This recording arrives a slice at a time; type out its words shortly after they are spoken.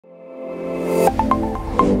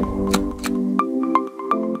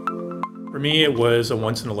me, it was a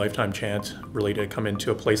once-in-a-lifetime chance really to come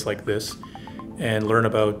into a place like this and learn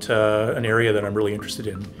about an area that I'm really interested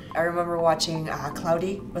in. I remember watching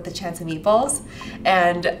Cloudy with a Chance of Meatballs,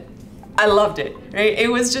 and I loved it, right?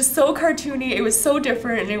 It was just so cartoony, it was so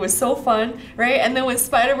different, and it was so fun, right? And then when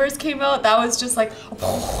Spider-Verse came out, that was just like,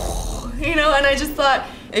 you know, and I just thought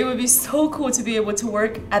it would be so cool to be able to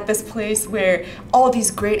work at this place where all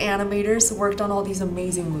these great animators worked on all these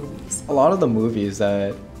amazing movies. A lot of the movies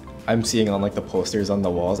that I'm seeing on like the posters on the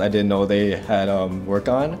walls, I didn't know they had work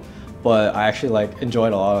on, but I actually like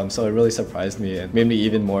enjoyed a lot of them, so it really surprised me and made me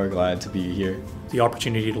even more glad to be here. The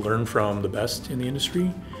opportunity to learn from the best in the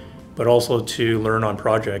industry, but also to learn on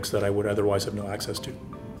projects that I would otherwise have no access to.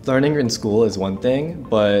 Learning in school is one thing,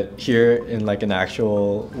 but here in like an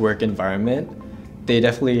actual work environment, they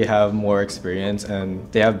definitely have more experience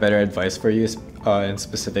and they have better advice for you in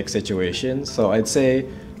specific situations. So I'd say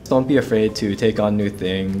don't be afraid to take on new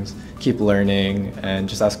things, keep learning, and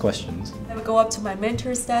just ask questions. I would go up to my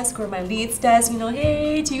mentor's desk or my lead's desk, you know,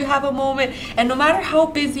 hey, do you have a moment? And no matter how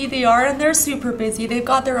busy they are, and they're super busy, they've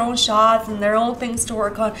got their own shots and their own things to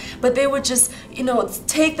work on, but they would just, you know,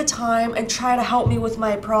 take the time and try to help me with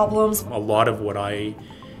my problems. A lot of what I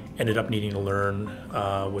ended up needing to learn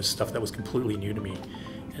was stuff that was completely new to me.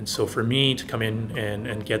 And so for me to come in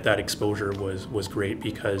and get that exposure was great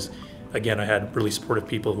because, again, I had really supportive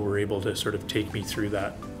people who were able to sort of take me through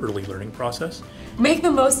that early learning process. Make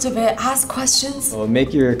the most of it, ask questions. So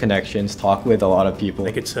make your connections, talk with a lot of people.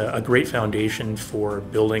 Like it's a great foundation for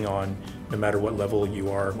building on no matter what level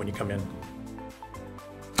you are when you come in.